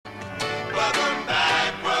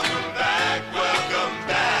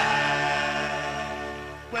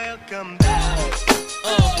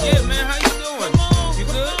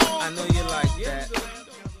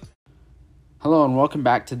Hello and welcome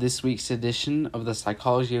back to this week's edition of the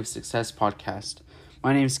Psychology of Success podcast.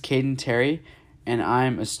 My name is Caden Terry and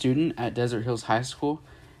I'm a student at Desert Hills High School,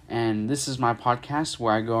 and this is my podcast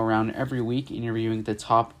where I go around every week interviewing the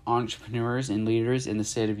top entrepreneurs and leaders in the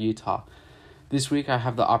state of Utah. This week I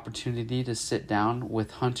have the opportunity to sit down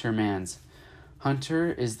with Hunter Manns.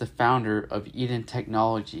 Hunter is the founder of Eden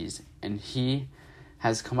Technologies, and he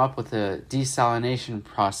has come up with a desalination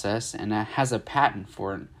process and has a patent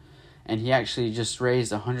for it. And he actually just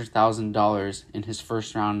raised $100,000 in his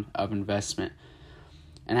first round of investment.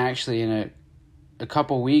 And actually, in a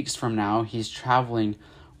couple weeks from now, he's traveling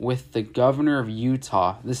with the governor of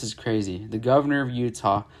Utah. This is crazy. The governor of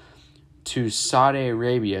Utah to Saudi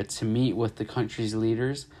Arabia to meet with the country's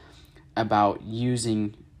leaders about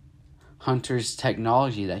using Hunter's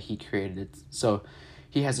technology that he created. So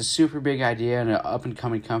he has a super big idea and an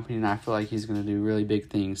up-and-coming company, and I feel like he's going to do really big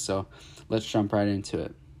things. So let's jump right into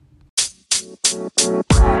it.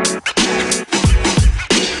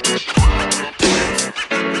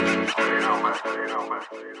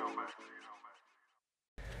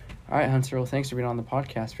 All right, Hunter. Well, thanks for being on the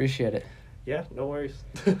podcast. Appreciate it. Yeah, no worries.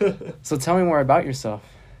 So tell me more about yourself.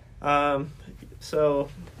 So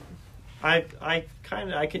I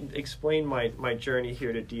can explain my journey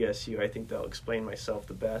here to DSU. I think that'll explain myself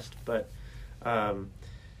the best. But I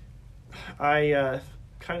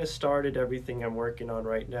kind of started everything I'm working on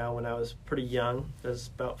right now when I was pretty young. I was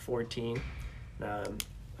about 14.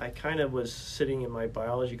 I kind of was sitting in my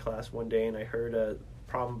biology class one day and I heard a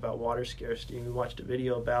problem about water scarcity, and we watched a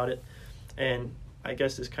video about it. And I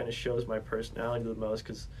guess this kind of shows my personality the most,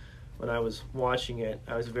 because when I was watching it,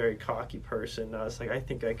 I was a very cocky person. I was like, I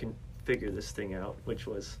think I can figure this thing out, which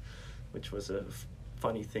was a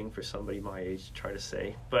funny thing for somebody my age to try to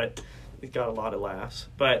say, but it got a lot of laughs.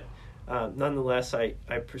 But nonetheless, I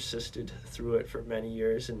persisted through it for many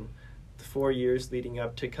years, and the 4 years leading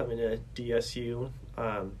up to coming to DSU,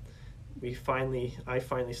 I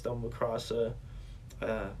finally stumbled across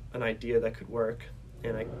an idea that could work,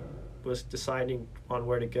 and I was deciding on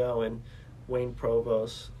where to go, and Wayne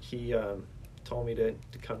Provost, he told me to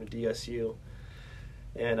come to DSU,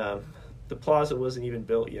 and the plaza wasn't even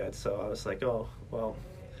built yet, so I was like, oh, well,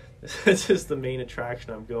 this is the main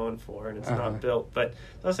attraction I'm going for, and it's not built. But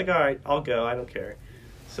I was like, all right, I'll go, I don't care.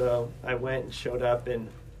 So I went and showed up, and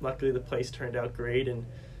luckily the place turned out great, and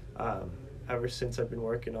ever since I've been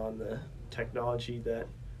working on the technology that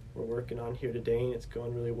we're working on here today, and it's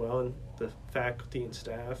going really well, and the faculty and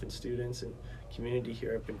staff and students and community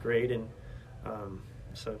here have been great. And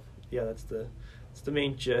so yeah, that's the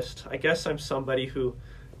main gist. I guess I'm somebody who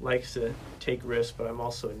likes to take risks, but I'm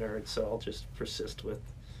also a nerd, so I'll just persist with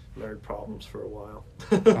nerd problems for a while.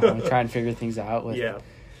 Try and figure things out with. Yeah.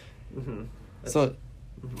 So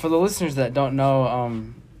for the listeners that don't know,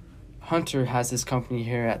 Hunter has this company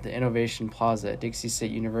here at the Innovation Plaza at Dixie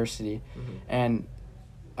State University, and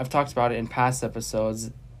I've talked about it in past episodes.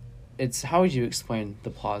 How would you explain the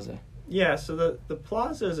plaza? Yeah, so the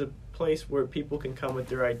plaza is a place where people can come with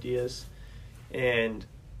their ideas, and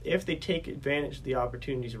if they take advantage of the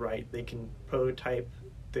opportunities right, they can prototype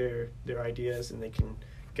their ideas, and they can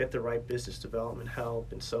get the right business development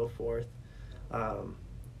help and so forth.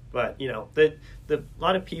 But a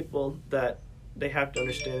lot of people that they have to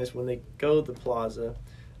understand is when they go to the plaza,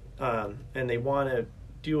 and they want to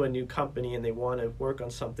do a new company and they want to work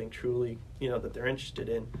on something truly, that they're interested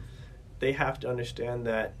in, they have to understand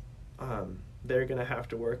that they're going to have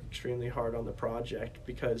to work extremely hard on the project,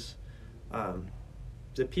 because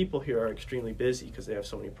the people here are extremely busy because they have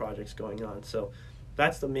so many projects going on. So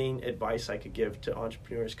that's the main advice I could give to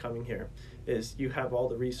entrepreneurs coming here, is you have all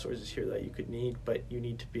the resources here that you could need, but you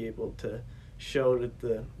need to be able to show to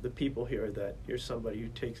the people here that you're somebody who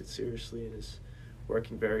takes it seriously and is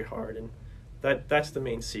working very hard. And that's the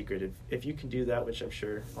main secret. If you can do that, which I'm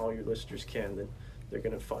sure all your listeners can, then they're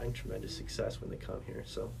going to find tremendous success when they come here.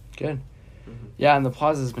 So good. Yeah, and the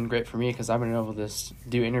plaza has been great for me because I've been able to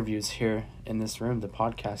do interviews here in this room, the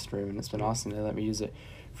podcast room, and it's been awesome. They let me use it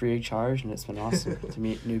free of charge, and it's been awesome to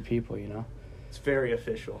meet new people, It's very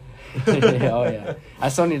official. Oh, yeah. I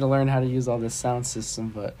still need to learn how to use all this sound system,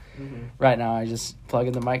 but right now I just plug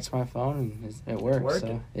in the mic to my phone, and it works. It's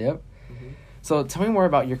working. So, yep. So tell me more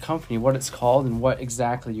about your company, what it's called, and what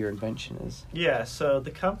exactly your invention is. Yeah, so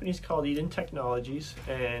the company's called Eden Technologies,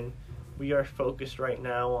 and we are focused right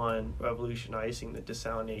now on revolutionizing the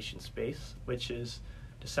desalination space, which is,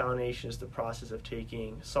 desalination is the process of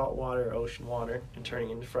taking salt water, ocean water, and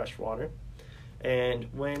turning it into fresh water. And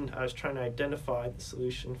when I was trying to identify the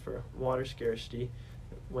solution for water scarcity,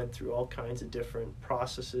 went through all kinds of different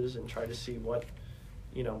processes and tried to see what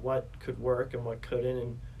could work and what couldn't,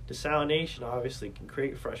 and desalination obviously can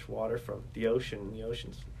create fresh water from the ocean, and the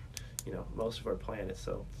ocean's, most of our planet,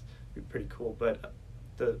 so it'd be pretty cool. But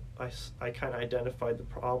I kind of identified the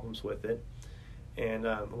problems with it, and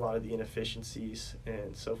a lot of the inefficiencies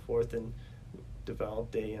and so forth, and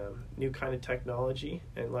developed a new kind of technology.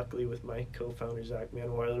 And luckily, with my co-founder Zach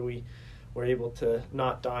Manweiler, we were able to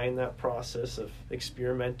not die in that process of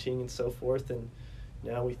experimenting and so forth. And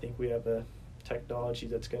now we think we have a technology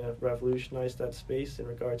that's going to revolutionize that space in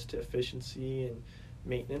regards to efficiency and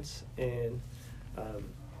maintenance. And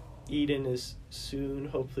Eden is soon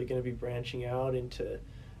hopefully going to be branching out into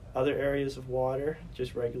other areas of water,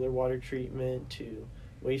 just regular water treatment to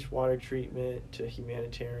wastewater treatment to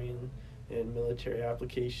humanitarian and military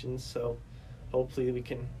applications. So hopefully we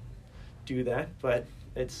can do that, but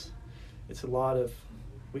it's a lot of,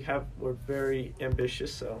 we're very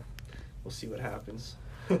ambitious, so we'll see what happens.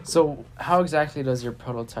 So how exactly does your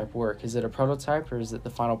prototype work? Is it a prototype or is it the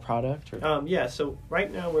final product? Or? Yeah, so right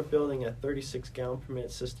now we're building a 36 gallon per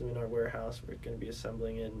minute system in our warehouse. We're going to be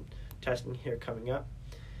assembling and testing here coming up.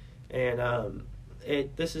 And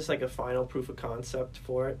this is like a final proof of concept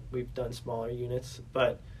for it. We've done smaller units,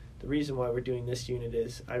 but the reason why we're doing this unit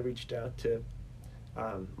is I reached out to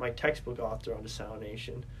my textbook author on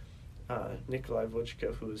desalination, Nikolai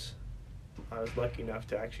Vuchka, I was lucky enough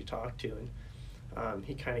to actually talk to, and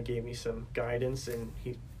he kind of gave me some guidance, and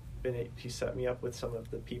he set me up with some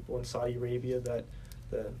of the people in Saudi Arabia, that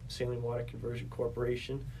the Saline Water Conversion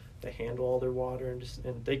Corporation, they handle all their water,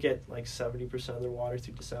 and they get like 70% of their water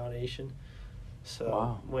through desalination. So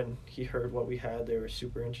wow. When he heard what we had, they were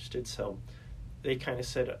super interested. So they kind of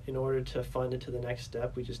said, in order to fund it to the next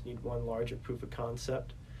step, we just need one larger proof of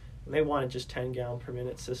concept. And they wanted just 10 gallon per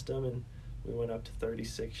minute system, and we went up to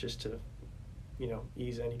 36 just to,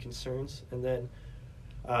 ease any concerns. And then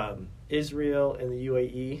Israel and the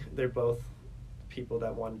UAE, they're both people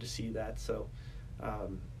that wanted to see that. So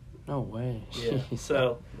no way. Yeah.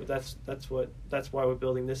 So that's why we're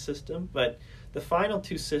building this system. But the final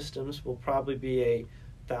two systems will probably be a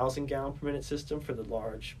 1,000 gallon per minute system for the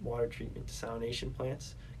large water treatment desalination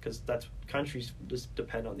plants, because countries just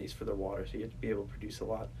depend on these for their water, so you have to be able to produce a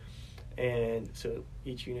lot. And so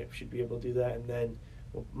each unit should be able to do that. And then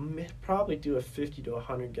we'll probably do a 50 to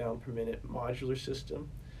 100 gallon per minute modular system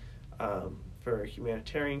for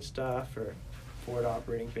humanitarian stuff, for forward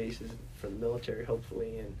operating bases for the military,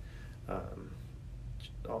 hopefully, and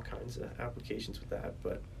all kinds of applications with that.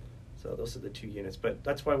 But so those are the two units. But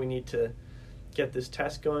that's why we need to get this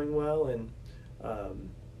test going well, and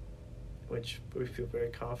which we feel very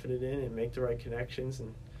confident in, and make the right connections,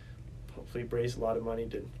 and hopefully raise a lot of money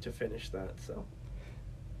to finish that.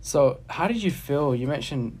 So how did you feel? You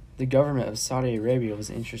mentioned the government of Saudi Arabia was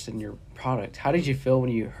interested in your product. How did you feel when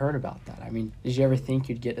you heard about that? I mean, did you ever think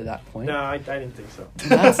you'd get to that point? No, I didn't think so.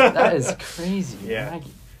 That is crazy. Yeah.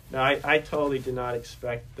 No, I totally did not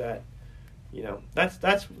expect that.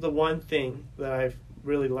 That's the one thing that I've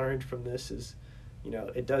really learned from this is,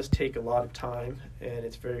 it does take a lot of time, and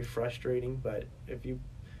it's very frustrating, but if you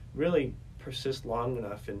really persist long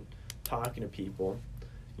enough in talking to people,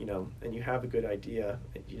 and you have a good idea,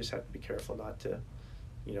 you just have to be careful not to,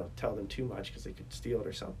 tell them too much, because they could steal it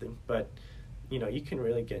or something. But, you can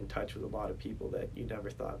really get in touch with a lot of people that you never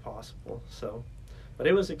thought possible. So, but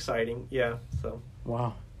it was exciting, yeah. So.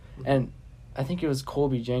 Wow. And I think it was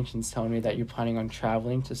Colby Jenkins telling me that you're planning on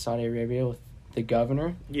traveling to Saudi Arabia with the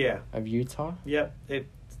governor of Utah. Yep.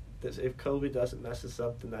 If Colby doesn't mess us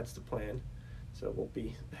up, then that's the plan. So we'll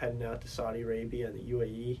be heading out to Saudi Arabia and the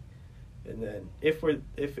UAE. And then if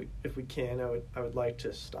we can, I would like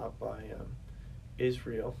to stop by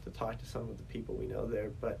Israel to talk to some of the people we know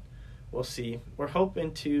there, but we'll see. We're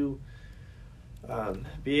hoping to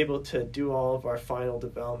be able to do all of our final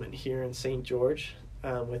development here in St. George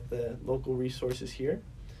with the local resources here,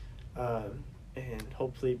 and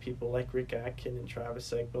hopefully people like Rick Atkin and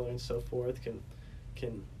Travis Egbler and so forth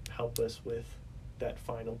can help us with that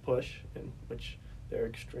final push, and which they're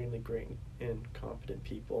extremely great and competent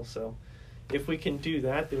people. So if we can do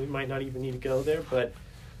that, then we might not even need to go there. But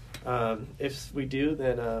if we do,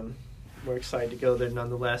 then we're excited to go there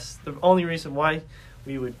nonetheless. The only reason why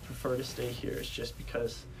we would prefer to stay here is just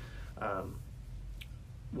because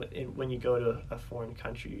when you go to a foreign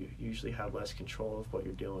country, you usually have less control of what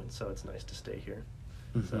you're doing. So it's nice to stay here.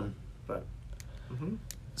 Mm-hmm.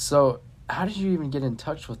 So how did you even get in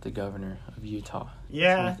touch with the governor of Utah?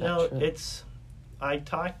 Yeah, no, I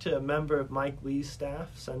talked to a member of Mike Lee's staff,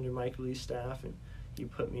 Senator Mike Lee's staff, and he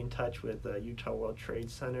put me in touch with Utah World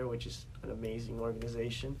Trade Center, which is an amazing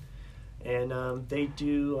organization. And they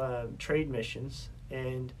do trade missions,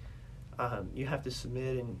 and you have to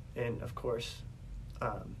submit and of course,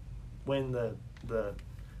 win the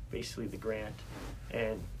basically the grant,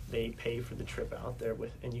 and they pay for the trip out there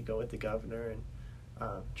and you go with the governor and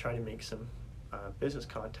try to make some business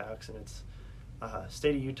contacts, and it's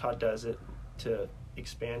state of Utah does it to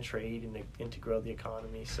expand trade and to grow the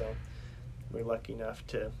economy. So we're lucky enough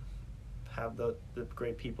to have the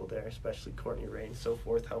great people there, especially Courtney Ray and so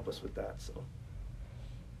forth, help us with that.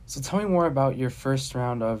 So tell me more about your first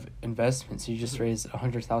round of investments. You just raised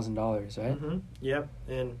 $100,000, right? Mm-hmm. Yep,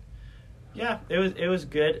 and yeah, it was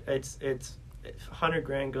good. It's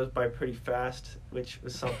 $100,000 goes by pretty fast, which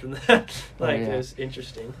was something that it was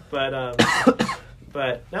interesting. But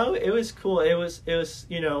but no, it was cool. It was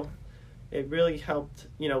it really helped.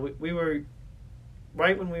 We were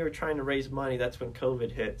right when we were trying to raise money. That's when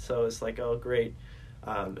COVID hit. So it's like, oh great.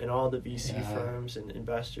 And all the VC firms and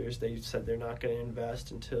investors, they said they're not going to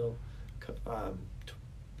invest until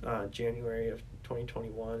January of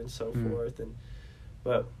 2021 and so forth.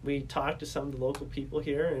 But we talked to some of the local people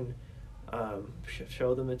here and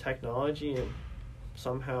showed them the technology, and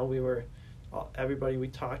somehow everybody we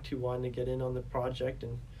talked to wanted to get in on the project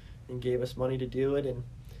and gave us money to do it, and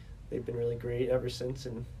they've been really great ever since.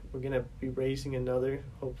 And we're going to be raising another,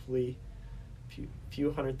 hopefully, few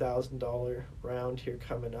 $100,000 round here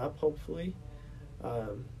coming up, hopefully.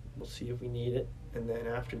 We'll see if we need it, and then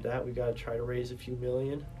after that we got to try to raise a few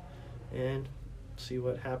million and see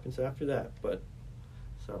what happens after that. But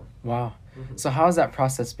wow. So how has that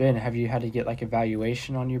process been? Have you had to get like a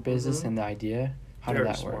valuation on your business and the idea? How did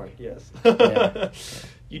that smart work? Yes. Yeah.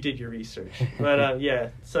 You did your research. But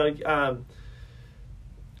so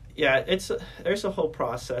there's a whole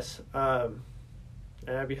process, and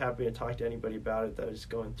I'd be happy to talk to anybody about it that is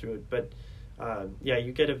going through it. But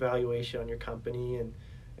you get a valuation on your company,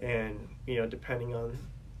 and depending on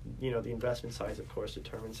the investment size, of course,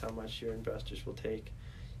 determines how much your investors will take.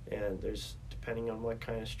 And there's, depending on what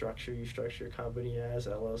kind of structure you structure your company as,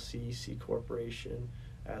 LLC, C corporation,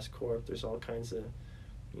 S corp, there's all kinds of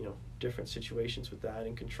different situations with that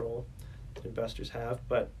and control that investors have.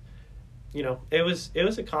 But it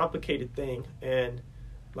was a complicated thing, and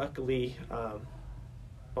luckily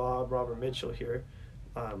Robert Mitchell here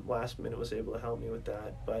last minute was able to help me with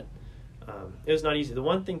that. But it was not easy. The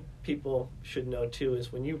one thing people should know too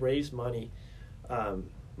is when you raise money,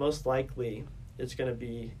 most likely it's going to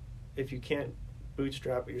be, if you can't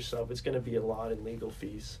bootstrap it yourself, it's going to be a lot in legal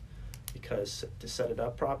fees, because to set it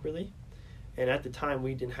up properly. And at the time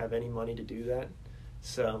we didn't have any money to do that,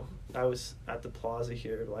 so I was at the plaza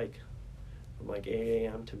here from 8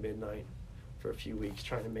 a.m. to midnight for a few weeks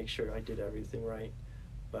trying to make sure I did everything right.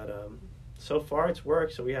 But so far it's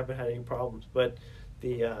worked, so we haven't had any problems. But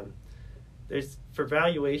there's, for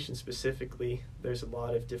valuation specifically, there's a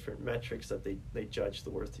lot of different metrics that they judge the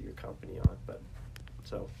worth of your company on.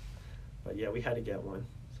 But yeah, we had to get one.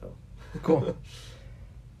 So cool.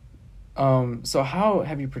 So how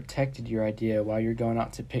have you protected your idea while you're going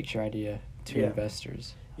out to pitch your idea to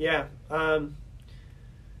investors? Yeah.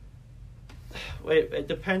 It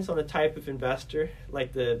depends on the type of investor.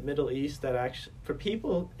 Like the Middle East, that actually, for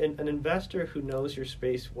people, an investor who knows your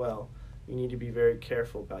space well, you need to be very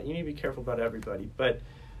careful about. You need to be careful about everybody. But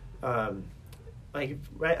a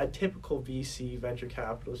typical VC venture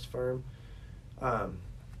capitalist firm,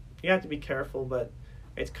 you have to be careful. But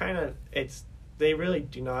they really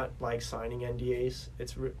do not like signing NDAs.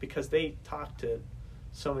 Because they talk to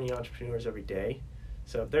so many entrepreneurs every day.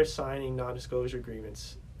 So if they're signing non-disclosure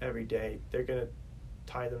agreements every day, they're going to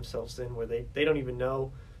tie themselves in where they don't even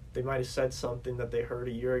know. They might have said something that they heard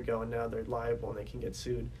a year ago, and now they're liable and they can get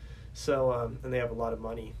sued. So and they have a lot of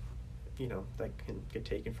money, that can get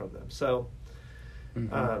taken from them. So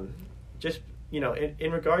just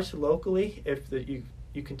in regards to locally, if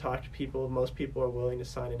you can talk to people, most people are willing to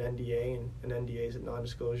sign an NDA, and an NDA is a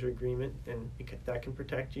non-disclosure agreement, and that can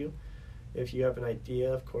protect you. If you have an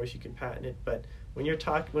idea, of course, you can patent it. But when we're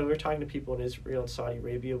talking to people in Israel and Saudi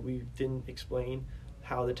Arabia, we didn't explain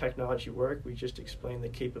how the technology worked. We just explained the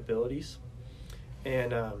capabilities,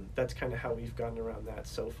 and that's kind of how we've gotten around that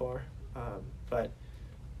so far. But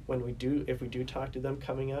if we do talk to them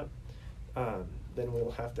coming up, then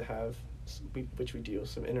we'll have to have, which we do,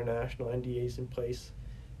 some international NDAs in place,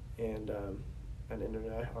 and our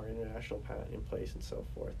international patent in place, and so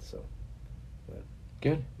forth. So,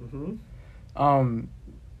 good. Mm-hmm.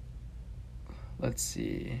 Let's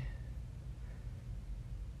see.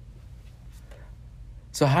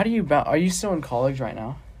 So how do you are you still in college right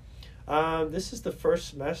now? This is the first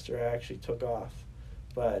semester I actually took off,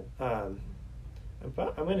 but I'm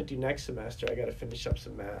going to do next semester. I got to finish up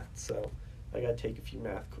some math, so I got to take a few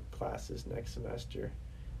math classes next semester,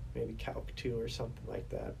 maybe Calc 2 or something like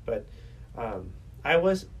that. But I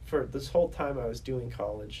was, for this whole time I was doing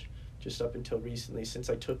college, just up until recently, since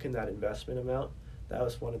I took in that investment amount, that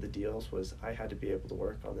was one of the deals, was I had to be able to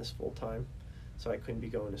work on this full time, so I couldn't be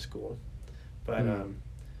going to school. But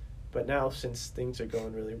but now, since things are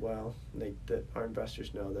going really well, that our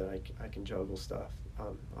investors know that I can juggle stuff.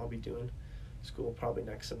 I'll be doing school probably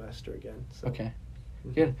next semester again. So. Okay,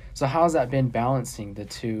 good. So how's that been balancing the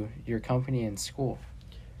two, your company and school?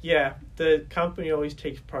 Yeah, the company always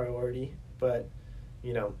takes priority, but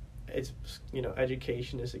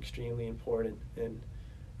education is extremely important, and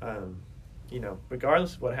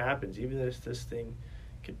regardless of what happens, even if this thing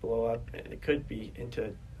could blow up, and it could be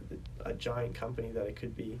into a giant company that it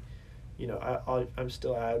could be, I'm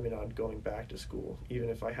still adamant on going back to school. Even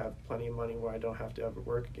if I have plenty of money where I don't have to ever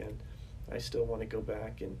work again, I still want to go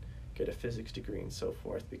back and get a physics degree and so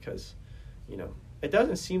forth, because, it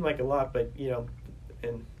doesn't seem like a lot, but,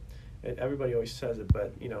 and everybody always says it,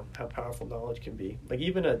 but, how powerful knowledge can be. Like,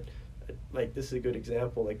 even this is a good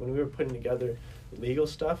example, like when we were putting together legal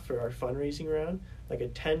stuff for our fundraising round, like a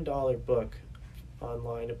 $10 book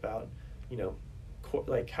online about,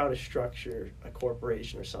 like how to structure a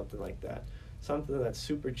corporation or something like that. Something that's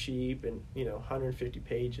super cheap and 150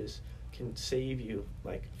 pages can save you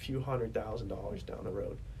like a few $100,000 down the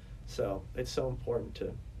road. So it's so important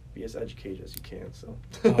to be as educated as you can. So.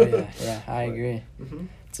 Oh yeah, I agree. Mm-hmm.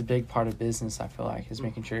 It's a big part of business. I feel like is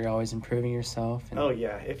making sure you're always improving yourself. Oh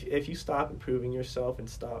yeah, if you stop improving yourself and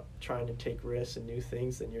stop trying to take risks and new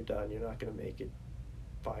things, then you're done. You're not going to make it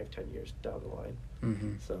 5-10 years down the line.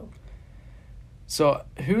 Mm-hmm. So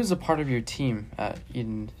who's a part of your team at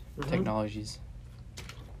Eden Technologies?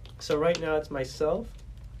 So right now it's myself,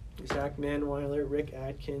 Zach Manweiler, Rick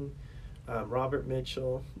Atkin, Robert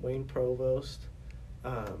Mitchell, Wayne Provost,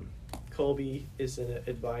 Colby is an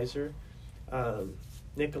advisor,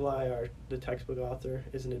 Nikolai, the textbook author,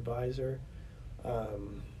 is an advisor.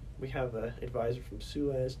 We have an advisor from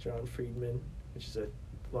Suez, John Friedman, which is a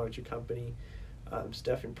larger company.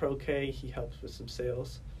 Stefan Proke, he helps with some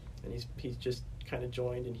sales, and he's just kind of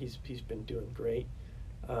joined, and he's been doing great.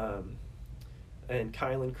 And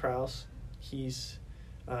Kylan Kraus, he's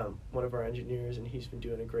one of our engineers, and he's been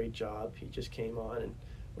doing a great job. He just came on, and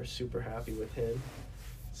we're super happy with him.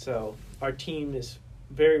 So our team is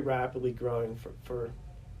very rapidly growing for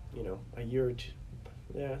a year or two.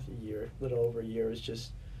 Yeah, a little over a year is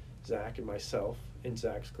just Zach and myself in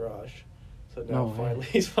Zach's garage. So now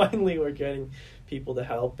finally we're getting people to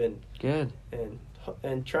help, and good.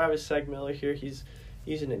 And Travis Segmiller here, he's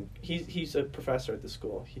a professor at the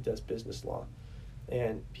school. He does business law,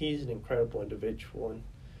 and he's an incredible individual. And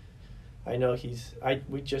I know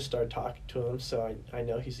we just started talking to him, so I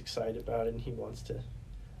know he's excited about it, and he wants to.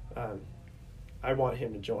 I want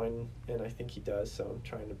him to join, and I think he does. So I'm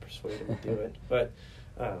trying to persuade him to do it, but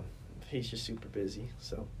he's just super busy.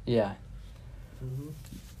 So yeah. Mm-hmm.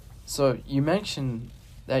 So you mentioned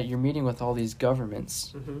that you're meeting with all these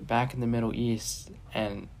governments back in the Middle East,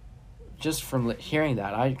 and just from hearing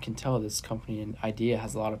that, I can tell this company and idea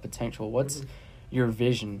has a lot of potential. What's your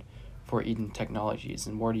vision for Eden Technologies,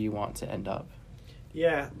 and where do you want to end up?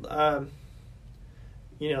 Yeah,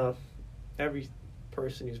 every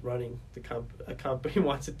person who's running a company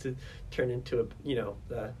wants it to turn into a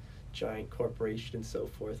giant corporation and so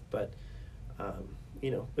forth. But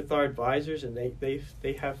with our advisors, and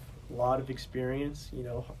they have a lot of experience.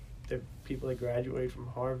 They're people that graduated from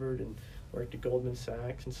Harvard and worked at Goldman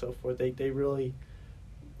Sachs and so forth. They really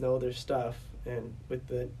know their stuff, and with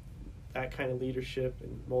that kind of leadership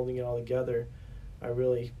and molding it all together, I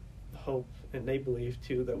really hope, and they believe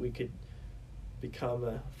too, that we could become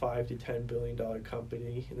a $5 to $10 billion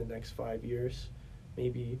company in the next 5 years,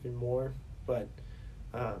 maybe even more. But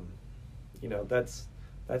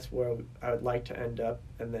that's where I would like to end up,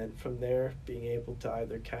 and then from there being able to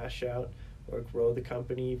either cash out or grow the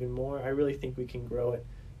company even more. I really think we can grow it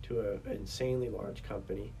to an insanely large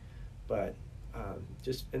company, but the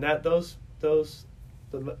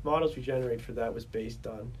models we generated for that was based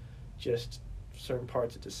on just certain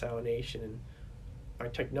parts of desalination, and our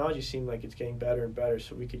technology seemed like it's getting better and better,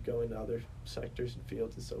 so we could go into other sectors and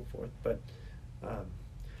fields and so forth. But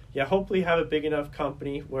hopefully have a big enough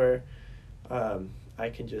company where I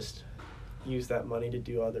can just use that money to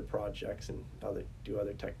do other projects and do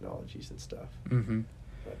other technologies and stuff. Mm-hmm.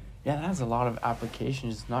 Yeah, that has a lot of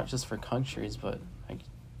applications, not just for countries, but like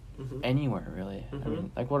anywhere really. I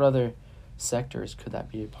mean, like what other sectors could that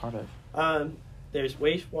be a part of? There's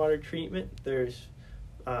wastewater treatment. There's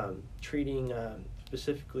treating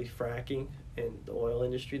specifically fracking in the oil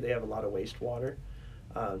industry. They have a lot of wastewater,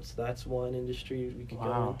 so that's one industry we could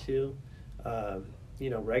go into.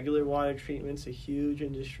 Regular water treatment's a huge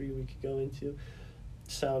industry we could go into.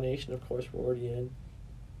 desalination, of course, we're already in.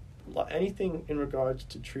 Anything in regards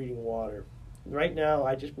to treating water. Right now,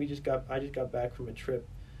 I just got back from a trip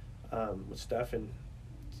with Stefan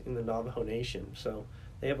in the Navajo Nation. So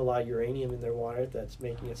they have a lot of uranium in their water that's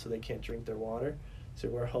making it so they can't drink their water. So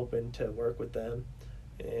we're hoping to work with them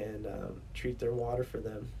and treat their water for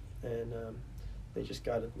them. And they just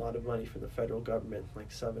got a lot of money from the federal government, like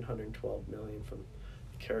 $712 million from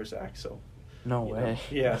the CARES Act. So no way.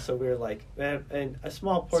 Yeah, so we were like, man, and a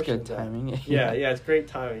small portion it's of good that. timing. Yeah, it's great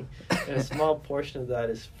timing, and a small portion of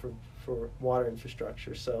that is for water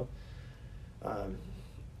infrastructure. So, that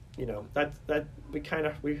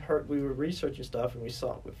we were researching stuff, and we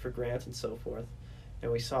saw it for grants and so forth,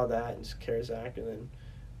 and we saw that in CARES Act, and then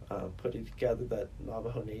put it together that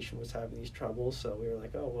Navajo Nation was having these troubles. So we were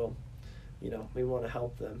like, oh well, we want to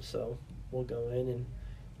help them, so we'll go in, and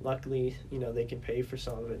luckily, they can pay for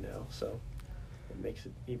some of it now, so it makes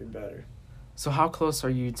it even better. So how close are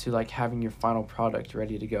you to like having your final product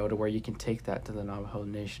ready to go to where you can take that to the Navajo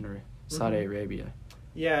Nation or Saudi Arabia?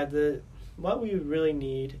 Yeah, what we would really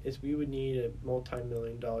need is we would need a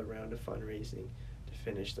multi-million-dollar round of fundraising to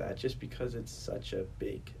finish that, just because it's such a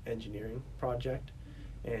big engineering project,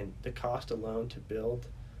 and the cost alone to build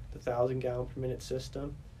the 1,000-gallon-per-minute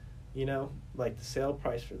system, like the sale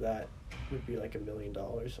price for that would be like $1 million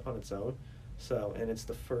on its own. So, and it's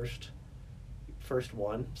the first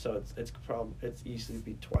one, so it's easily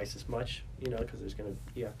be twice as much, because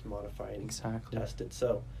you have to modify it and test it.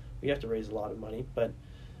 So we have to raise a lot of money, but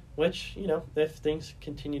which, if things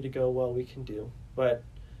continue to go well, we can do. But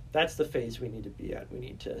that's the phase we need to be at. We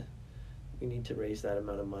need to raise that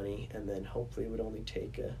amount of money, and then hopefully it would only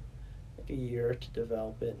take a year to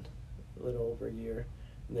develop it, a little over a year,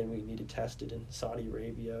 and then we need to test it in Saudi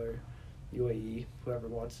Arabia or UAE, whoever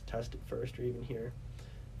wants to test it first, or even here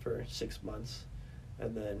for 6 months.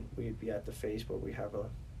 And then we'd be at the phase where we have a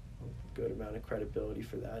good amount of credibility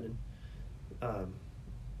for that, and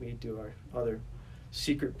we do our other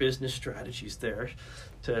secret business strategies there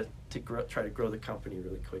to try to grow the company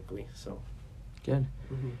really quickly. So good.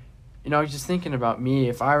 I was just thinking about me.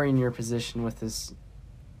 If I were in your position with this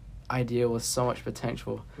idea with so much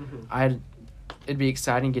potential, it'd be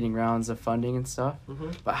exciting getting rounds of funding and stuff.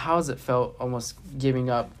 But how has it felt almost giving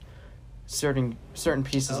up certain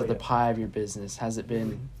pieces of the pie of your business? Has it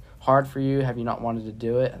been hard for you? Have you not wanted to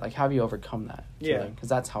do it? Like, how have you overcome that feeling? Because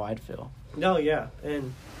that's how I'd feel. No, yeah.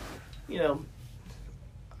 And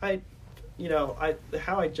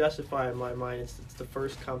how I justify in my mind, it's the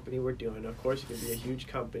first company we're doing. Of course, it could be a huge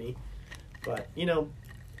company, but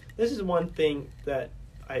this is one thing that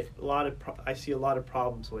I see a lot of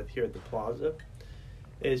problems with here at the Plaza.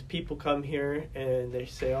 Is people come here and they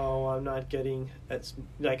say, "Oh, I'm not getting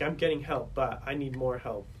I'm getting help, but I need more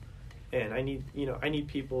help, and I need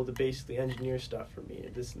people to basically engineer stuff for me,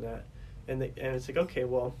 and this and that," and it's like, okay,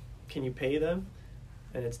 well, can you pay them?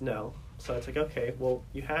 And it's no. So it's like, okay, well,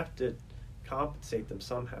 you have to compensate them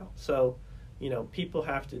somehow. So, people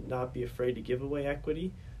have to not be afraid to give away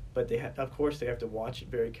equity, but of course they have to watch it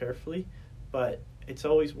very carefully. But it's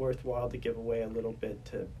always worthwhile to give away a little bit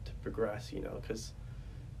to progress, because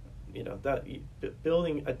that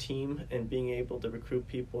building a team and being able to recruit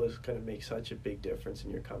people is going to make such a big difference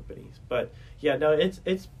in your companies. But yeah, no,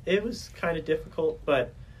 it was kind of difficult,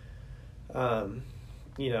 but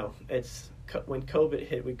it's when COVID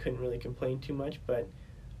hit, we couldn't really complain too much, but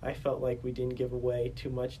I felt like we didn't give away too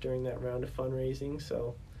much during that round of fundraising,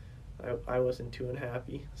 so I wasn't too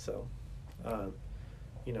unhappy. So I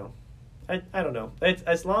don't know. It's,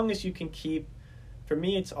 as long as you can keep. For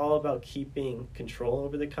me, it's all about keeping control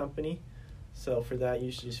over the company. So for that,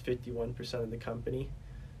 usually just 51% of the company.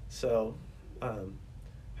 So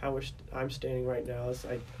I'm standing right now is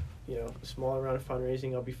a smaller round of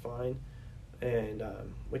fundraising, I'll be fine. And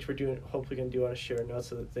which we're hopefully going to do on a share note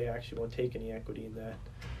so that they actually won't take any equity in that.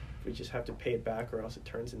 We just have to pay it back, or else it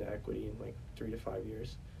turns into equity in like 3 to 5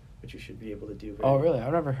 years, which you should be able to do. Oh, really?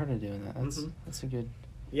 I've never heard of doing that. That's a good...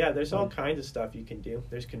 Yeah, there's all kinds of stuff you can do.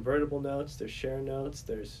 There's convertible notes, there's share notes,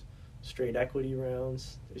 there's straight equity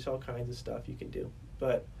rounds. There's all kinds of stuff you can do.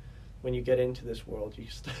 But when you get into this world, you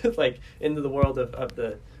into the world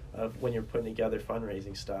of when you're putting together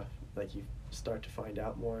fundraising stuff, like you start to find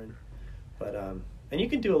out more. And you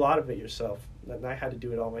can do a lot of it yourself. And I had to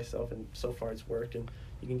do it all myself, and so far it's worked. And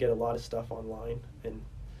you can get a lot of stuff online. And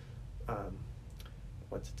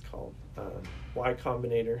what's it called? Y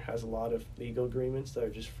Combinator has a lot of legal agreements that are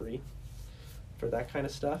just free for that kind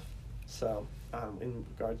of stuff. So in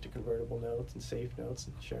regard to convertible notes and safe notes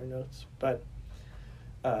and share notes, but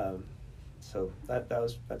so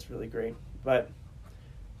that's really great. But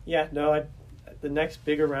yeah, no, the next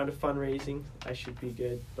bigger round of fundraising, I should be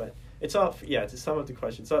good. But it's all, to sum up the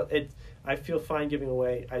question, I feel fine giving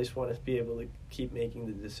away. I just want to be able to keep making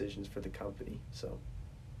the decisions for the company. So,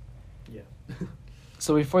 yeah.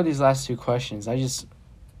 So before these last two questions, I just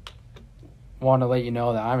want to let you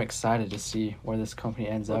know that I'm excited to see where this company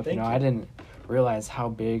ends up. Thank you. I didn't realize how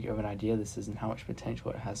big of an idea this is and how much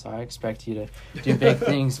potential it has. So I expect you to do big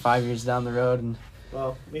things 5 years down the road. And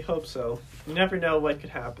well, we hope so. You never know what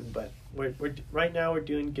could happen, but we're right now we're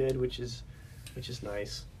doing good, which is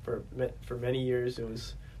nice. For many years, it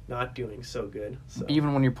was not doing so good. So.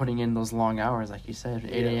 Even when you're putting in those long hours, like you said,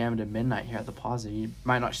 8 a.m. to midnight here at the Plaza, you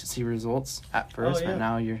might not see results at first, but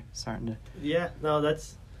now you're starting to. Yeah, no,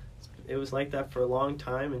 it was like that for a long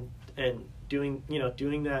time, and doing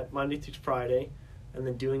that Monday through Friday, and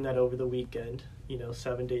then doing that over the weekend,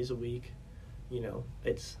 7 days a week,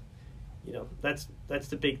 it's, that's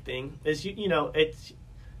the big thing. Is it's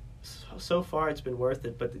so far it's been worth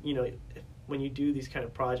it, but when you do these kind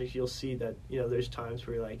of projects, you'll see that there's times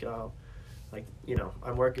where you're like, oh, like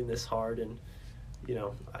I'm working this hard, and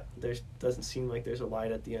doesn't seem like there's a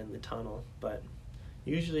light at the end of the tunnel, but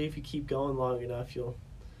usually if you keep going long enough, you'll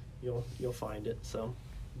find it. So,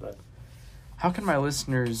 but how can my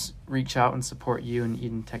listeners reach out and support you and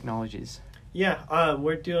Eden Technologies? Yeah,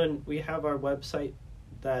 we have our website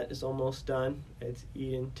that is almost done. It's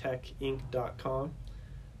edentechinc.com.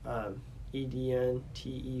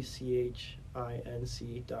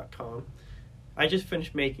 EDNTECHINC.com. I just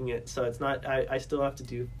finished making it, so it's not. I still have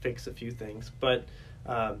to fix a few things, but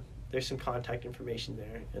there's some contact information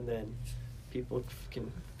there, and then people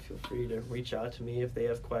can feel free to reach out to me if they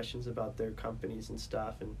have questions about their companies and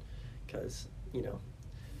stuff. And because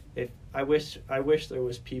if I wish there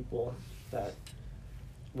was people that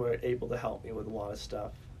were able to help me with a lot of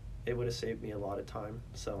stuff, it would have saved me a lot of time.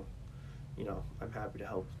 So, I'm happy to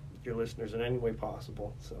help your listeners in any way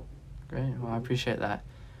possible. So great. Well, I appreciate that.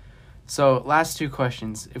 So last two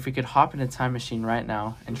questions. If we could hop in a time machine right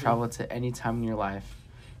now and travel to any time in your life,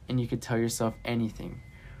 and you could tell yourself anything,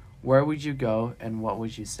 where would you go and what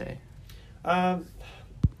would you say?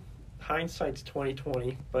 Hindsight's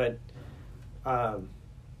 20/20, but I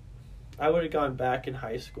would have gone back in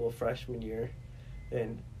high school freshman year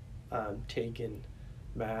and taken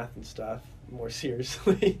math and stuff more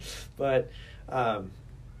seriously. But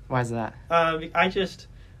why is that?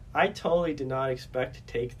 I totally did not expect to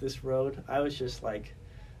take this road. I was just like,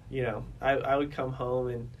 I would come home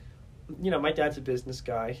and, my dad's a business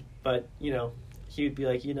guy, but, he would be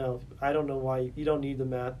like, I don't know why, you don't need the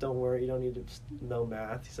math, don't worry, you don't need to know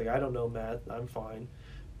math. He's like, I don't know math, I'm fine.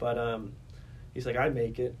 But he's like, I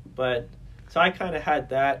make it. But, so I kind of had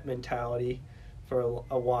that mentality for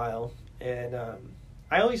a while. And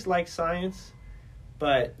I always liked science,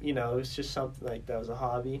 but, it was just something like that was a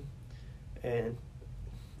hobby. And,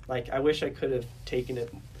 I wish I could have taken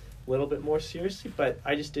it a little bit more seriously, but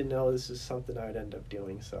I just didn't know this is something I would end up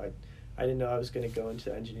doing. So I didn't know I was going to go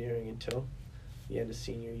into engineering until the end of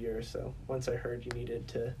senior year. So once I heard you needed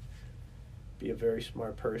to be a very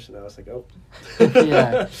smart person, I was like, oh,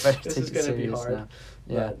 yeah, this is going to be hard. Now.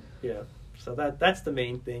 Yeah. But, yeah. So that's the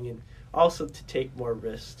main thing. And also to take more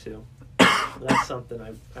risks too. That's something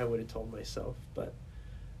I would have told myself.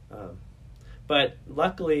 But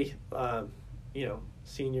luckily,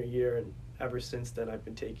 senior year and ever since then I've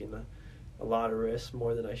been taking a lot of risks,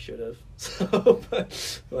 more than I should have. So,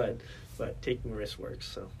 but taking risks works.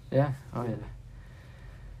 So yeah, oh yeah.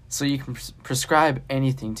 So you can prescribe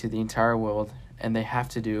anything to the entire world, and they have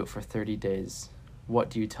to do it for 30 days. What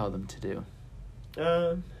do you tell them to do?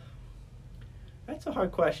 That's a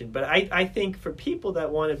hard question, but I think for people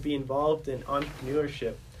that want to be involved in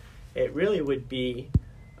entrepreneurship, it really would be,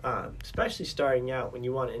 especially starting out when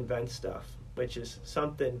you want to invent stuff, which is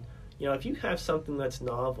something, if you have something that's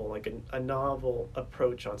novel, like a novel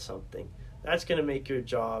approach on something, that's going to make your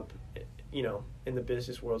job, in the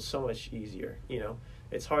business world so much easier.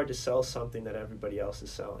 It's hard to sell something that everybody else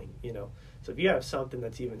is selling, So if you have something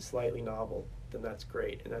that's even slightly novel, then that's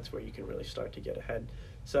great, and that's where you can really start to get ahead.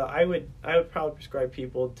 So I would probably prescribe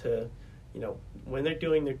people to, when they're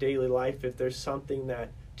doing their daily life, if there's something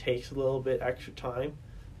that takes a little bit extra time,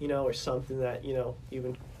 or something that,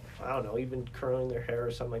 even, I don't know, even curling their hair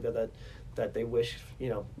or something like that they wish,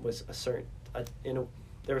 was a certain,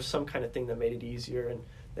 there was some kind of thing that made it easier, and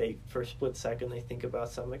they, for a split second, they think about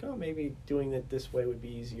something like, oh, maybe doing it this way would be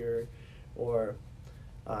easier, or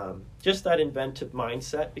just that inventive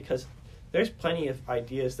mindset, because there's plenty of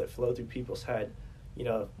ideas that flow through people's head,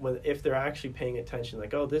 if they're actually paying attention,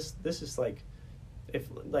 like, oh, this is like, if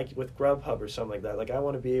like with Grubhub or something like that, like I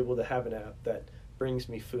want to be able to have an app that brings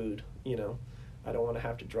me food, I don't want to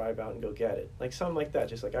have to drive out and go get it. Like something like that.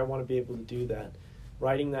 Just like I want to be able to do that.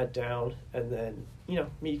 Writing that down, and then,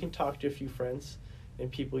 you can talk to a few friends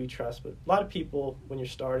and people you trust. But a lot of people, when you're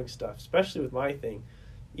starting stuff, especially with my thing,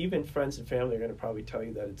 even friends and family are going to probably tell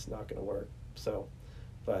you that it's not going to work. So,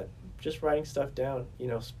 but just writing stuff down,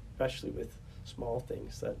 especially with small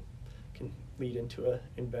things that can lead into an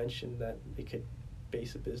invention that they could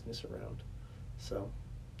base a business around. So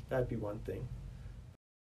that'd be one thing.